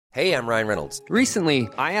Hey, I'm Ryan Reynolds. Recently,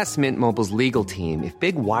 I asked Mint Mobile's legal team if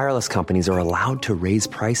big wireless companies are allowed to raise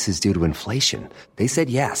prices due to inflation. They said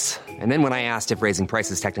yes. And then when I asked if raising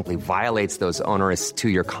prices technically violates those onerous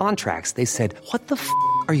two-year contracts, they said, "What the f***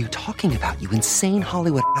 are you talking about, you insane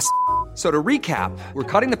Hollywood ass?" So to recap, we're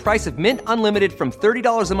cutting the price of Mint Unlimited from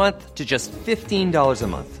 $30 a month to just $15 a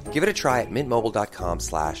month. Give it a try at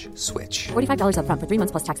mintmobile.com/switch. $45 up front for 3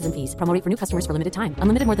 months plus taxes and fees. Promo rate for new customers for limited time.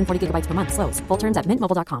 Unlimited more than 40 gigabytes per month. Slows full terms at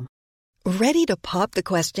mintmobile.com. Ready to pop the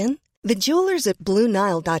question? The jewelers at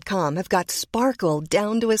BlueNile.com have got sparkle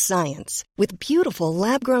down to a science with beautiful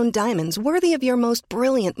lab-grown diamonds worthy of your most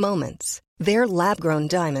brilliant moments. Their lab-grown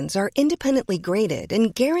diamonds are independently graded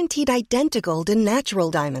and guaranteed identical to natural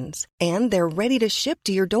diamonds, and they're ready to ship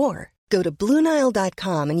to your door. Go to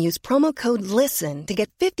BlueNile.com and use promo code LISTEN to get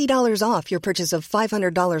 $50 off your purchase of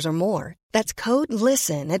 $500 or more. That's code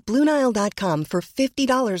LISTEN at BlueNile.com for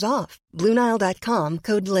 $50 off. BlueNile.com,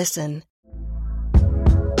 code LISTEN.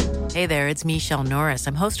 Hey there, it's Michelle Norris.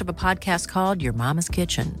 I'm host of a podcast called Your Mama's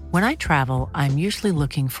Kitchen. When I travel, I'm usually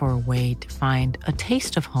looking for a way to find a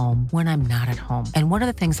taste of home when I'm not at home. And one of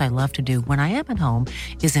the things I love to do when I am at home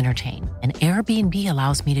is entertain. And Airbnb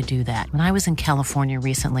allows me to do that. When I was in California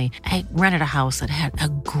recently, I rented a house that had a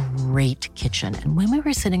great kitchen. And when we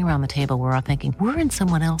were sitting around the table, we were all thinking, we're in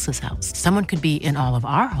someone else's house. Someone could be in all of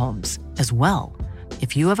our homes as well.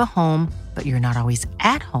 If you have a home, but you're not always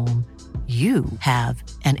at home, you have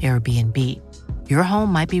an Airbnb. Your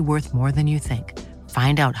home might be worth more than you think.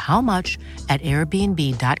 Find out how much at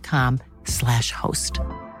airbnb.com/host.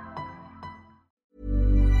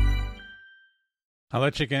 Hello,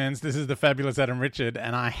 chickens. This is the fabulous Adam Richard,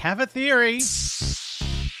 and I have a theory.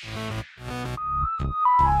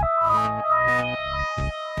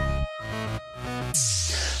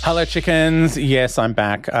 Hello, chickens. Yes, I'm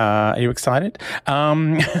back. Are you excited?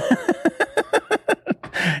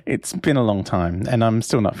 It's been a long time and I'm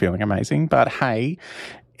still not feeling amazing, but hey,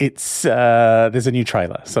 it's there's a new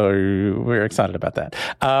trailer, so we're excited about that.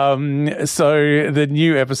 So the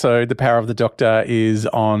new episode, The Power of the Doctor, is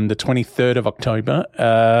on the 23rd of October,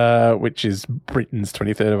 which is Britain's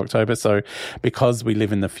 23rd of October. So because we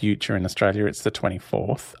live in the future in Australia, it's the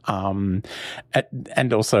 24th. And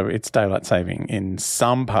also it's daylight saving in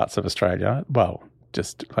some parts of Australia. Well,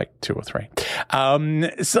 just like 2 or 3.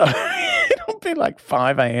 So it'll be like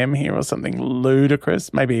 5 a.m. here or something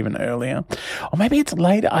ludicrous, maybe even earlier. Or maybe it's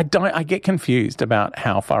later. I get confused about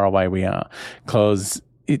how far away we are because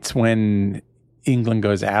it's when England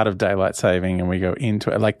goes out of daylight saving and we go into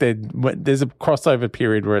it. Like there's a crossover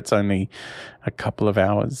period where it's only a couple of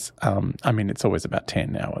hours. I mean, it's always about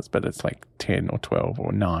 10 hours, but it's like 10 or 12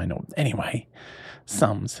 or 9 or anyway,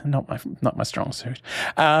 sums, not my strong suit.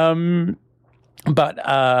 But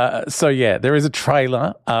so yeah, there is a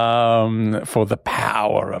trailer for The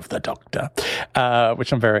Power of the Doctor,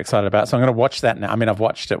 which I'm very excited about. So I'm going to watch that now. I mean, I've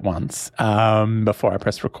watched it once before I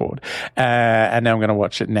pressed record, and now I'm going to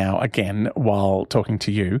watch it now again while talking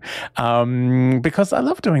to you because I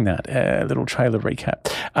love doing that, a little trailer recap.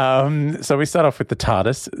 So we start off with the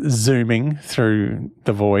TARDIS zooming through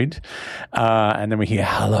the void, and then we hear,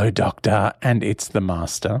 "Hello, Doctor," and it's the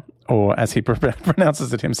Master. Or as he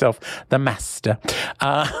pronounces it himself, the Master.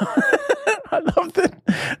 I love that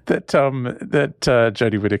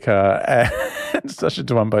Jodie Whittaker and Sacha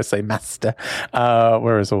Dhawan both say Master,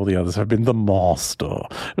 whereas all the others have been the Master.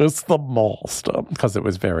 It's the Master because it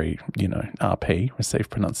was very, RP, received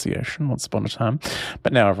pronunciation once upon a time.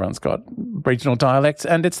 But now everyone's got regional dialects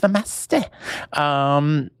and it's the Master.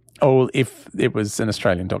 Or if it was an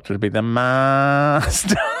Australian doctor, it'd be the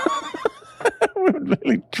Master. We would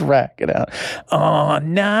really drag it out. Oh,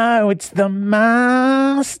 no, it's the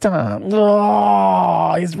Master.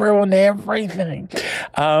 Oh, he's ruined everything.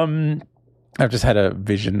 I've just had a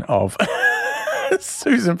vision of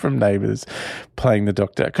Susan from Neighbours playing the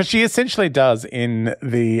Doctor, because she essentially does in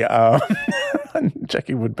the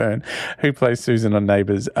Jackie Woodburn, who plays Susan on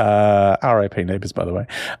Neighbours, R.I.P. Neighbours, by the way.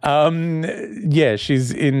 Yeah,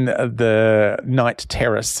 she's in the Night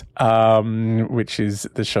Terrace, which is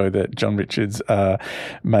the show that John Richards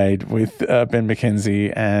made with Ben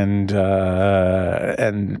McKenzie and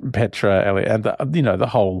Petra Elliott, and the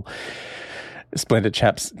whole Splendid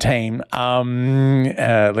Chaps team,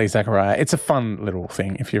 Lee Zachariah. It's a fun little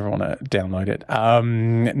thing if you ever want to download it.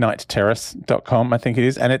 Nightterrace.com, I think it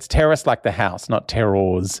is. And it's terrace like the house, not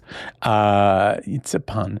terrors. It's a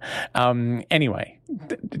pun. Anyway,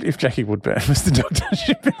 if Jackie Woodburn was the Doctor,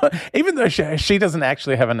 she'd be like, even though she doesn't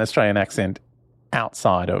actually have an Australian accent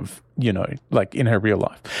outside of like in her real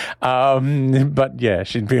life. But yeah,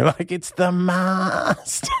 she'd be like, it's the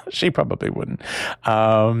master. She probably wouldn't.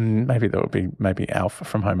 Maybe there would be Alf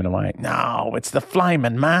from Home and Away. No, it's the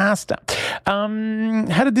flaming master.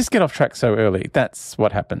 How did this get off track so early? That's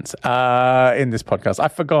what happens in this podcast. I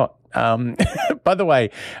forgot. By the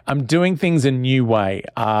way, I'm doing things a new way.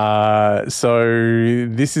 So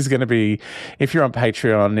this is going to be, if you're on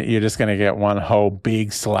Patreon, you're just going to get one whole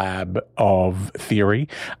big slab of theory.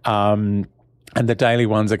 And the daily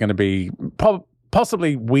ones are going to be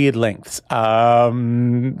possibly weird lengths.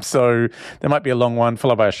 So there might be a long one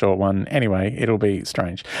followed by a short one. Anyway, it'll be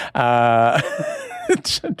strange.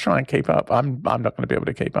 Try and keep up. I'm not going to be able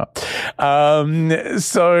to keep up.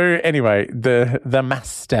 So anyway, the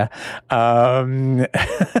master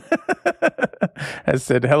has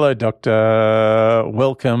said, "Hello, Doctor.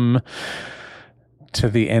 Welcome to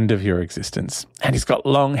the end of your existence." And he's got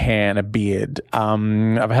long hair and a beard.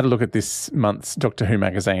 I've had a look at this month's Doctor Who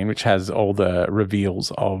magazine, which has all the reveals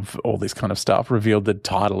of all this kind of stuff, revealed the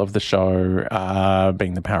title of the show,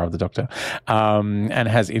 being The Power of the Doctor, and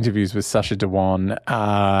has interviews with Sacha Dhawan,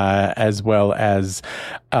 as well as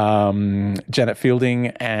Janet Fielding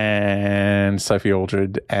and Sophie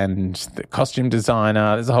Aldred and the costume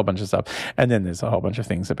designer. There's a whole bunch of stuff. And then there's a whole bunch of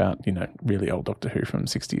things about, really old Doctor Who from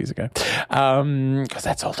 60 years ago. Because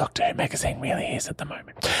that's all Doctor Who magazine really is at the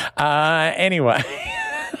moment. Anyway,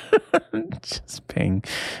 just being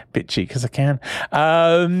bitchy because I can.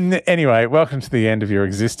 Anyway, welcome to the end of your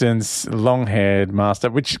existence, long-haired master,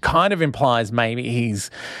 which kind of implies maybe he's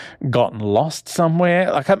gotten lost somewhere.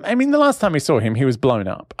 Like, I mean, the last time we saw him, he was blown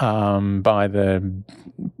up by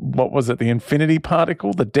what was it, the infinity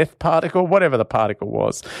particle, the death particle, whatever the particle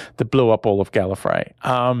was that blew up all of Gallifrey.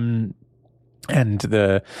 And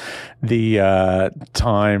the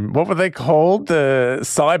time, what were they called? The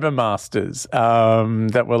Cyber Masters,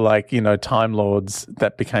 that were like, Time Lords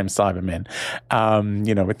that became Cybermen,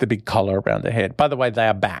 with the big collar around their head. By the way, they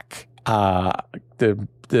are back.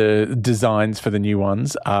 The designs for the new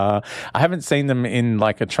ones. I haven't seen them in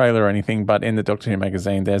like a trailer or anything, but in the Doctor Who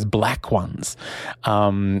magazine, there's black ones.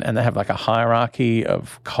 And they have like a hierarchy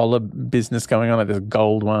of collar business going on. There's a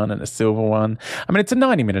gold one and a silver one. I mean, it's a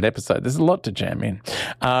 90-minute episode. There's a lot to jam in.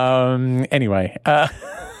 Anyway,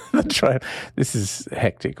 this is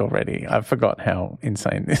hectic already. I forgot how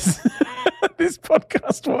insane this this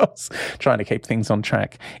podcast was, trying to keep things on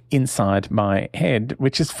track inside my head,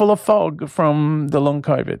 which is full of fog from the long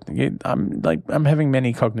COVID. I'm having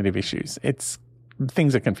many cognitive issues.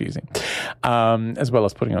 Things are confusing, as well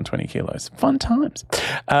as putting on 20 kilos. Fun times.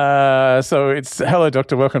 So it's, hello,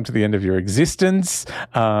 Doctor, welcome to the end of your existence.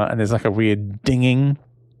 And there's like a weird dinging.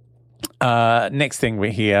 Next thing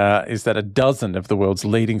we hear is that a dozen of the world's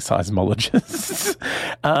leading seismologists,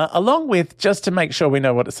 along with, just to make sure we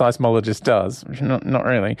know what a seismologist does, which not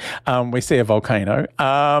really, we see a volcano.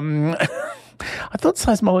 I thought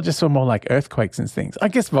seismologists were more like earthquakes and things. I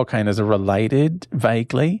guess volcanoes are related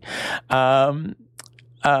vaguely.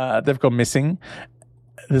 They've gone missing,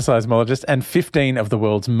 the seismologist, and 15 of the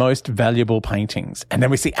world's most valuable paintings. And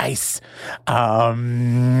then we see Ace. Oh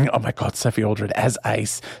my God, Sophie Aldred as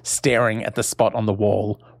Ace, staring at the spot on the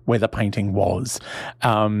wall where the painting was.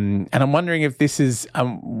 And I'm wondering if this is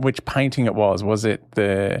which painting it was. Was it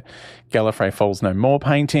the Gallifrey Falls No More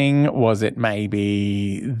painting? Was it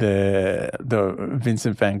maybe the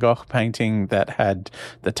Vincent van Gogh painting that had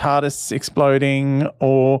the TARDIS exploding?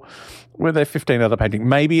 Or were there 15 other paintings?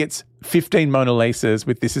 Maybe it's 15 Mona Lisas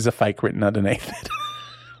with "This is a fake" written underneath it.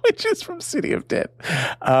 Which is from City of Death.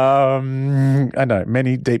 I know,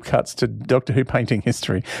 many deep cuts to Doctor Who painting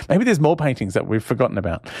history. Maybe there's more paintings that we've forgotten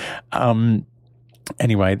about.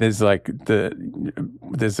 Anyway, there's a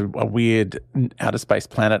weird outer space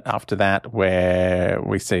planet after that where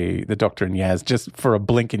we see the Doctor and Yaz just for a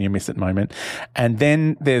blink and you miss it moment. And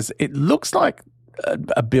then it looks like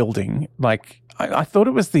a building, like I thought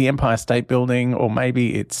it was the Empire State Building, or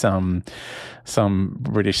maybe it's some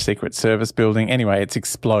British Secret Service building. Anyway, it's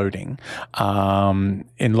exploding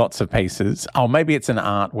in lots of pieces. Oh, maybe it's an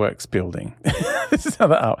artworks building. This is how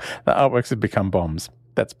the artworks have become bombs.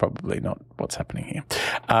 That's probably not what's happening here.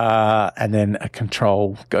 And then a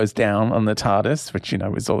control goes down on the TARDIS, which,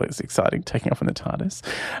 is always exciting, taking off on the TARDIS.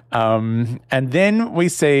 And then we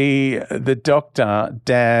see the Doctor,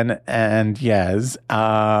 Dan, and Yaz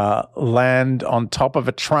land on top of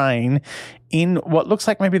a train in what looks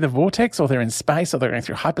like maybe the vortex, or they're in space, or they're going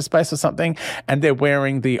through hyperspace or something, and they're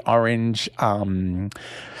wearing the orange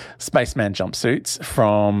spaceman jumpsuits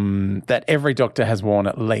from that every Doctor has worn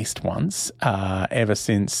at least once ever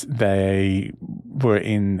since they were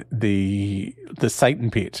in the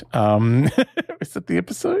Satan pit Is that the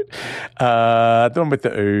episode? The one with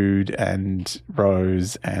the Ood and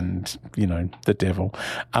Rose and, the devil.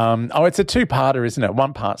 It's a two-parter, isn't it?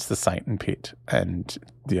 One part's the Satan pit and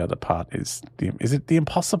the other part is it the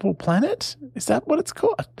Impossible Planet? Is that what it's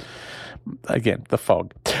called? Again, the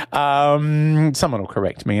fog. Someone will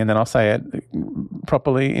correct me and then I'll say it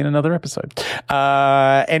properly in another episode.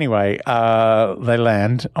 Anyway, they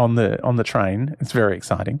land on the train. It's very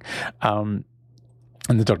exciting.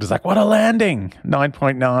 And the doctor's like, what a landing,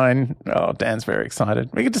 9.9. Oh, Dan's very excited.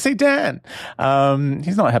 We get to see Dan.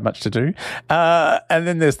 He's not had much to do. And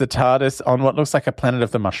then there's the TARDIS on what looks like a planet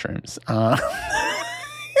of the mushrooms.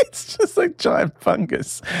 It's just like giant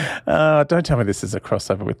fungus. Don't tell me this is a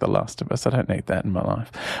crossover with The Last of Us. I don't need that in my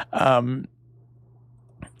life. And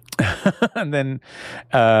then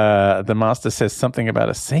the Master says something about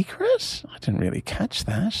a secret. I didn't really catch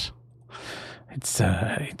that.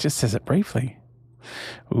 It just says it briefly.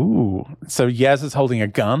 Ooh. So Yaz is holding a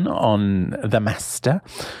gun on the Master.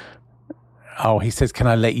 Oh, he says, can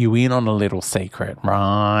I let you in on a little secret?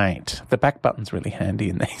 Right. The back button's really handy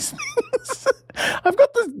in these things. I've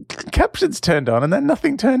got the captions turned on and then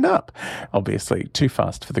nothing turned up. Obviously, too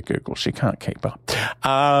fast for the Google. She can't keep up.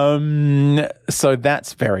 So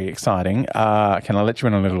that's very exciting. Can I let you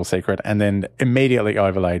in on a little secret? And then immediately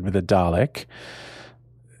overlaid with a Dalek.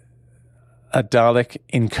 A Dalek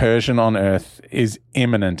incursion on Earth is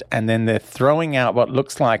imminent. And then they're throwing out what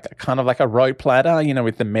looks like kind of like a rope ladder,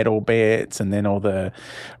 with the metal bits and then all the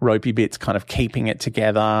ropey bits kind of keeping it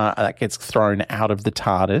together. That gets thrown out of the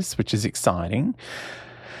TARDIS, which is exciting.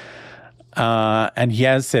 And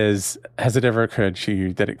Yaz says, has it ever occurred to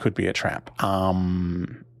you that it could be a trap?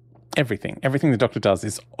 Everything the Doctor does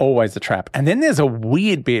is always a trap. And then there's a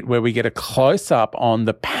weird bit where we get a close-up on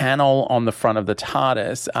the panel on the front of the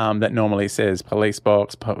TARDIS that normally says police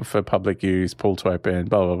box for public use, pull to open,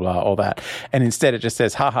 blah, blah, blah, all that. And instead it just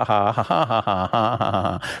says ha, ha, ha, ha, ha, ha, ha, ha, ha,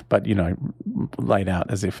 ha, but, laid out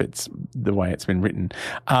as if it's the way it's been written.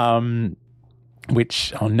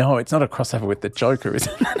 Which, oh no, it's not a crossover with the Joker, is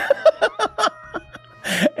it?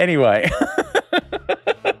 Anyway.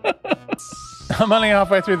 I'm only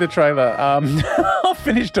halfway through the trailer. I'll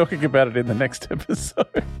finish talking about it in the next episode.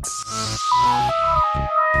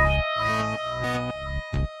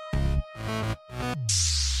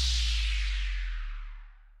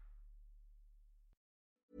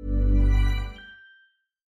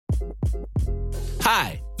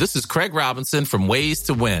 Hi, this is Craig Robinson from Ways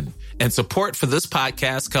to Win, and support for this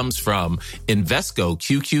podcast comes from Invesco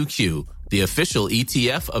QQQ, the official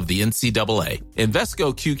ETF of the NCAA.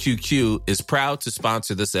 Invesco QQQ is proud to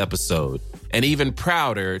sponsor this episode and even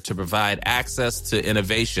prouder to provide access to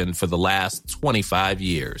innovation for the last 25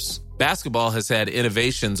 years. Basketball has had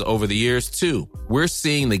innovations over the years, too. We're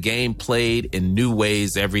seeing the game played in new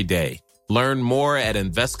ways every day. Learn more at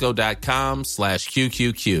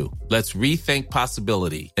Invesco.com/QQQ. Let's rethink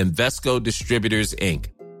possibility. Invesco Distributors, Inc.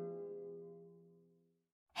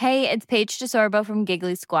 Hey, it's Paige DeSorbo from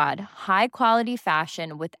Giggly Squad. High quality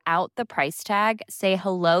fashion without the price tag. Say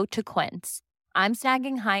hello to Quince. I'm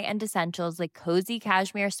snagging high-end essentials like cozy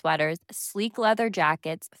cashmere sweaters, sleek leather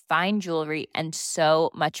jackets, fine jewelry, and so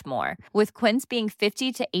much more. With Quince being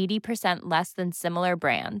 50 to 80% less than similar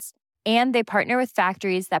brands. And they partner with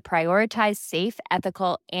factories that prioritize safe,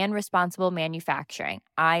 ethical, and responsible manufacturing.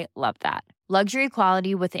 I love that. Luxury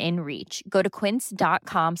quality within reach. Go to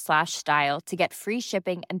quince.com/style to get free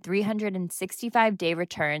shipping and 365-day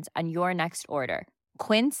returns on your next order.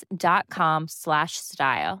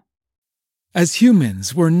 Quince.com/style. As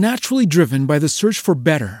humans, we're naturally driven by the search for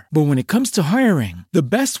better. But when it comes to hiring, the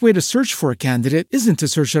best way to search for a candidate isn't to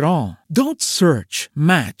search at all. Don't search,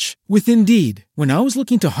 match with Indeed. When I was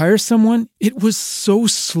looking to hire someone, it was so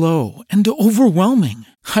slow and overwhelming.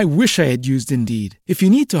 I wish I had used Indeed. If you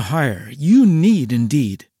need to hire, you need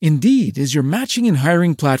Indeed. Indeed is your matching and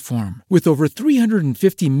hiring platform with over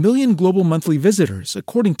 350 million global monthly visitors,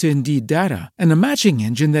 according to Indeed data, and a matching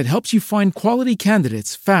engine that helps you find quality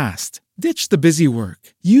candidates fast. Ditch the busy work.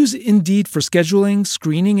 Use Indeed for scheduling,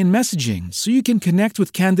 screening, and messaging so you can connect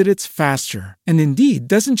with candidates faster. And Indeed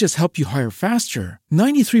doesn't just help you hire faster.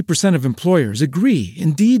 93% of employers agree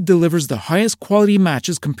Indeed delivers the highest quality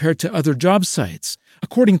matches compared to other job sites,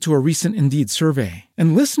 according to a recent Indeed survey.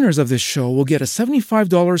 And listeners of this show will get a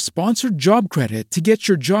 $75 sponsored job credit to get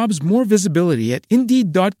your jobs more visibility at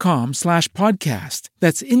Indeed.com/podcast.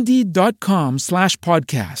 That's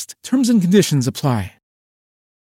Indeed.com/podcast. Terms and conditions apply.